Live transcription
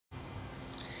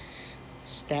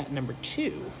stat number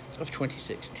 2 of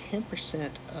 26, 10%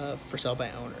 of for sale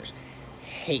by owners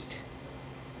hate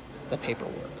the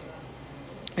paperwork.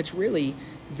 It's really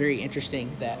very interesting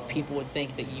that people would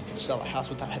think that you can sell a house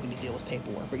without having to deal with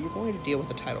paperwork, but you're going to deal with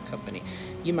a title company.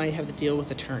 You might have to deal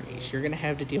with attorneys. You're going to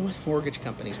have to deal with mortgage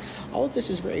companies. All of this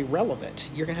is very relevant.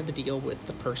 You're going to have to deal with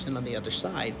the person on the other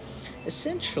side.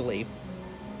 Essentially,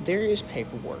 there is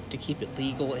paperwork to keep it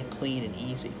legal and clean and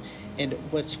easy. And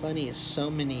what's funny is so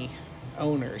many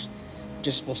owners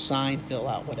just will sign, fill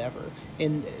out, whatever.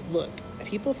 And look,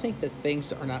 people think that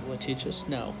things are not litigious.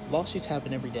 No, lawsuits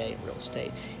happen every day in real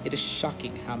estate. It is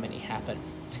shocking how many happen.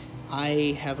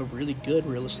 I have a really good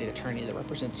real estate attorney that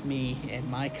represents me and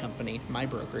my company, my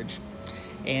brokerage,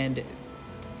 and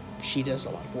she does a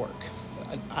lot of work.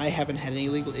 I haven't had any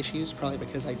legal issues, probably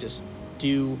because I just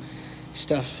do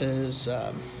stuff as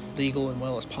legal and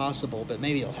well as possible, but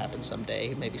maybe it'll happen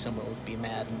someday. Maybe someone will be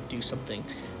mad and do something.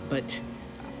 But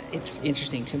it's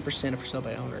interesting, 10% of for sale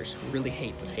by owners really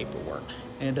hate the paperwork.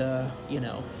 And,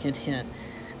 hint, hint,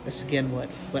 that's again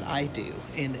what I do.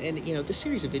 And this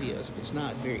series of videos, if it's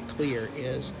not very clear,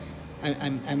 is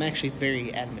I'm actually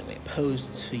very adamantly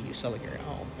opposed to you selling your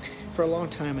home. For a long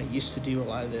time, I used to do a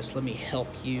lot of this. Let me help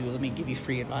you. Let me give you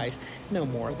free advice. No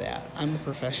more of that. I'm a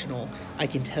professional. I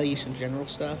can tell you some general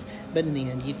stuff, but in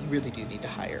the end, you really do need to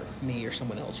hire me or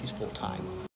someone else who's full-time.